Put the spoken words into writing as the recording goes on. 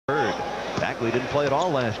Bagley didn't play at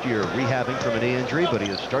all last year, rehabbing from a knee injury, but he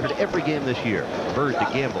has started every game this year. Bird to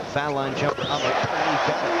Gamble. Foul line jumper on the turn. He's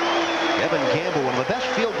got it. Evan Gamble, one of the best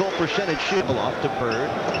field goal percentage shooters. Off to Bird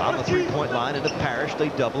on the three-point line into Parish. They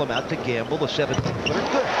double him out to Gamble. The 17-footer.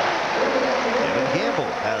 Good. Evan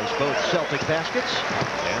Gamble has both Celtic baskets,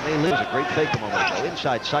 and they lose. A great fake a moment ago.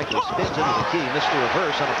 Inside cycle spins into the key. Missed the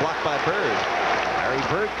reverse on a block by Bird. Larry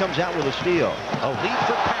Bird comes out with a steal. A lead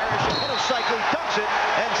for Parish. Ahead of cycle, dunks it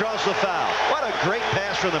and draws the foul. What a great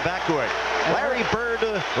pass from the backcourt. Larry Bird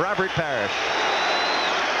to Robert Parish.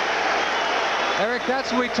 Eric,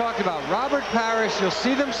 that's what we talked about. Robert Parish, you'll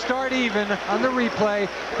see them start even on the replay,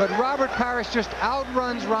 but Robert Parish just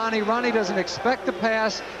outruns Ronnie. Ronnie doesn't expect the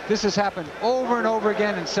pass. This has happened over and over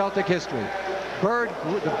again in Celtic history. Bird,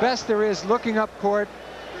 the best there is, looking up court.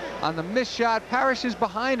 On the missed shot, Parish is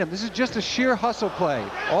behind him. This is just a sheer hustle play.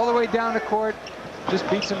 All the way down the court, just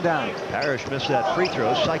beats him down. Parish missed that free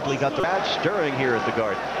throw. Cycli got the crowd stirring here at the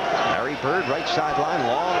Garden. Larry Bird, right sideline,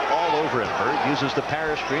 long all over him. Bird uses the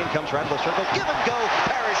Parish screen, comes right to the circle. Give and go.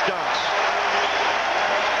 Parish dunks.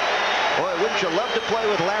 Boy, wouldn't you love to play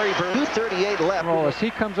with Larry Bird? 2:38 left. Oh, as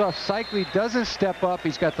he comes off, Cycli doesn't step up.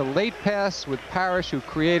 He's got the late pass with Parish, who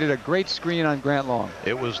created a great screen on Grant Long.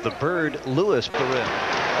 It was the Bird-Lewis rim.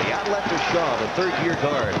 The outlet to Shaw, the third-year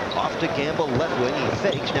guard. Off to Gamble, left wing. He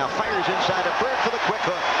fakes, now fires inside a Bird for the quick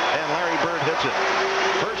hook, and Larry Bird hits it.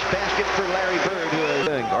 First basket for Larry Bird, who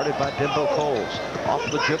is guarded by Bimbo Coles. Off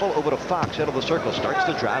the dribble, over to Fox, head of the circle. Starts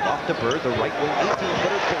the drive, off to Bird, the right wing,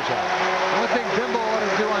 18-footer, pulls out. One thing Bimbo ought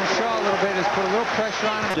to do on Shaw a little bit is put a little pressure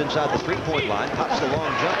on him. Inside the three-point line, pops the long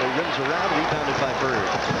jumper, rims around, rebounded by Bird.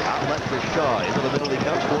 Outlet for Shaw, into the middle he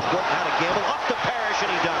comes, full court, out of Gamble, up to Parish, and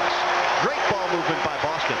he dunks. Great ball movement by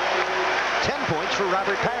Boston. 10 points for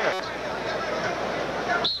Robert Parish.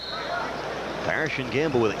 Parish and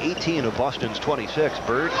Gamble with 18 of Boston's 26.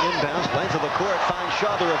 Bird inbounds, length of the court, finds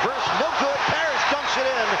Shaw, the reverse, no good. Parish dunks it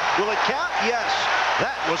in. Will it count? Yes.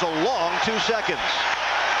 That was a long 2 seconds.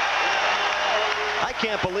 I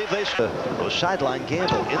can't believe they goes sideline.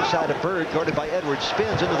 Gamble inside a Bird, guarded by Edwards,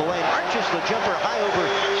 spins into the lane, arches the jumper high over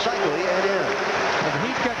Cycli and in. And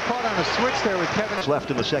he got caught on a switch there with Kevin.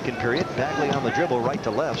 Left in the second period. Bagley on the dribble, right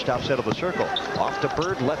to left, stops head of the circle. Off to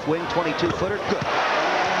Bird, left wing, 22-footer, good.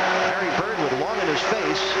 Larry Bird with long in his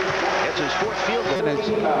face. Gets his fourth field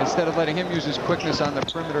goal. Instead of letting him use his quickness on the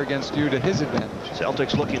perimeter against you to his advantage.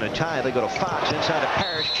 Celtics looking to tie. They go to Fox inside of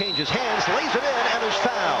Parish, changes hands, lays it in, and is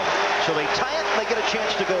fouled. So they tie it, and they get a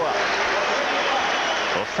chance to go up.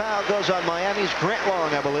 The foul goes on Miami's Grant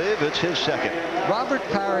Long, I believe. It's his second. Robert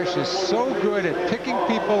Parish is so good at picking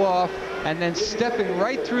people off and then stepping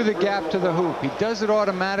right through the gap to the hoop. He does it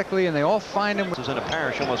automatically, and they all find him. This is in a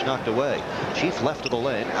Parish almost knocked away. Chief left of the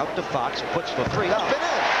lane, out to Fox, puts the three up and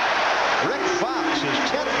in. Rick Fox,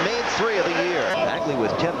 his 10th made three of the year. Bagley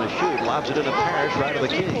with 10 to shoot, lobs it into Parish right of the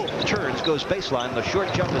key. Turns, goes baseline, the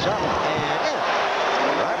short jump is up and in.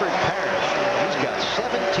 Robert Parish, he's got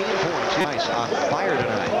 17 points. Nice, on fire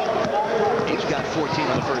tonight. He's got 14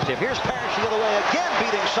 in the first half. Here's Parish the other way again,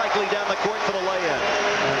 beating Cycli down the court for the lay-in.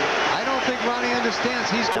 I don't think Ronnie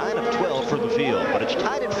understands. He's 9 of 12 from the field, but it's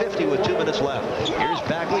tied at 50 with 2 minutes left. Here's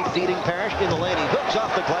Bagley feeding Parish in the lane. He hooks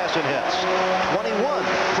off the glass and hits. 21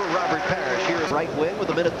 for Robert Parish here at right wing with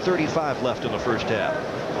 1:35 left in the first half.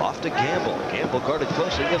 Off to Gamble. Gamble guarded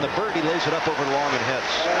closely. In the Bird, he lays it up over long and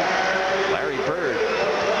hits. Larry Bird,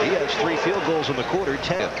 he has 3 field goals in the quarter,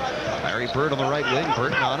 10. Larry Bird on the right wing,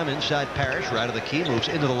 Burton on him, inside Parish, right of the key, moves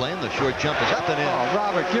into the lane, the short jump is up and in. Oh,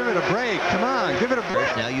 Robert, give it a break, come on, give it a break.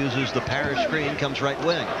 Now uses the Parish screen, comes right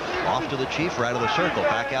wing, off to the Chief, right of the circle,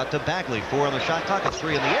 back out to Bagley, 4 on the shot clock, a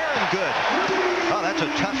 3 in the air, and good. Oh, that's a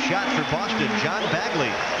tough shot for Boston. John Bagley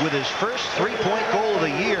with his first 3-point goal of the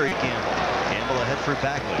year. Gamble ahead for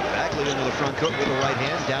Bagley. Bagley into the front court with the right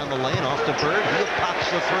hand, down the lane, off to Bird, he pops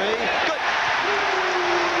the 3, good.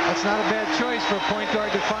 That's not a bad choice for a point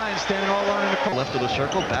guard to find, standing all alone in the corner. Left of the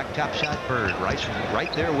circle, back top side, Bird. Rice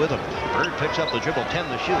right there with him. Bird picks up the dribble, 10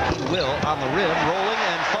 to shoot. He will on the rim, rolling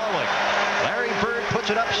and falling. Larry Bird puts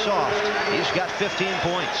it up soft. He's got 15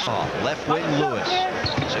 points. Left wing, Lewis.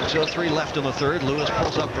 6:03 left in the third. Lewis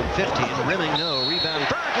pulls up from 15, rimming no. Rebound.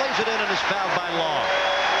 Bird lays it in and is fouled by Long.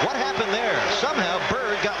 What happened there? Somehow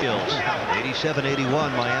Bird got kills.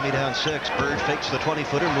 87-81, Miami down 6. Bird fakes the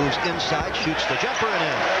 20-footer, moves inside, shoots the jumper and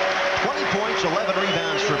in. 20 points, 11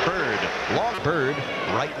 rebounds for Bird. Long Bird,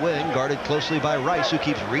 right wing, guarded closely by Rice, who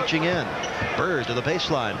keeps reaching in. Bird to the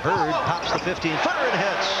baseline. Bird pops the 15-footer and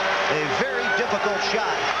hits. A very difficult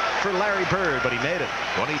shot for Larry Bird, but he made it.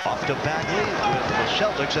 20 off to Bagley with the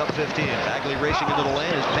Celtics up 15. Bagley racing into the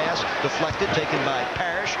lane. His pass deflected, taken by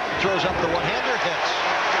Parish. Throws up the one-hander, hits.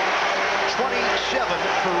 20 7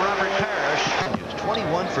 for Robert Parish.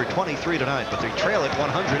 21 for 23 tonight, but they trail at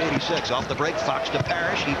 186. Off the break, Fox to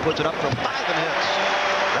Parish. He puts it up from 5 and hits.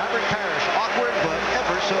 Robert Parish, awkward but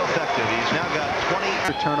ever so effective. He's now got 20.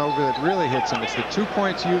 The turnover that really hits him. It's the 2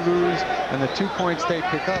 points you lose and the 2 points they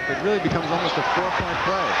pick up. It really becomes almost a 4-point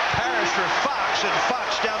play. Parish for Fox, and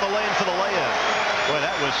Fox down the lane for the lay-in. Boy,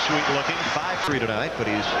 that was sweet looking. 5-3 tonight, but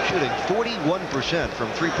he's shooting 41%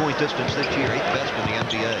 from 3-point distance this year, 8th best in the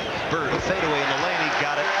NBA. Bird, a fadeaway in the lane, he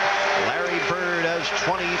got it. Larry Bird has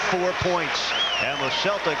 24 points, and the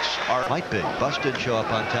Celtics are might be. Bust didn't show up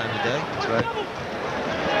on time today. That's right.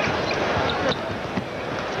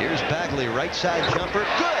 Here's Bagley, right side jumper,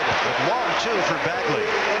 good. With long 2 for Bagley.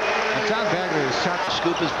 And John Bagley is shot.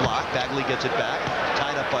 Scoop is blocked. Bagley gets it back.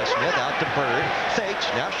 Tied up by Smith. Out to Bird. Fakes.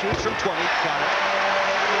 Now shoots from 20. Got it.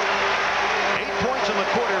 8 points in the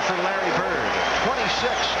quarter for Larry Bird. 26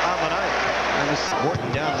 on the night. Morton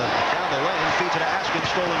down the lane. Feeds it to Askin.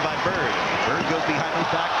 Stolen by Bird. Bird goes behind his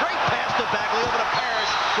back. Great pass to Bagley over to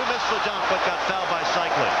Parish, who missed the dunk but got fouled by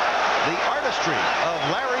Cycling. The artistry of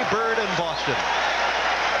Larry Bird in Boston.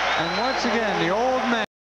 And once again, the old man.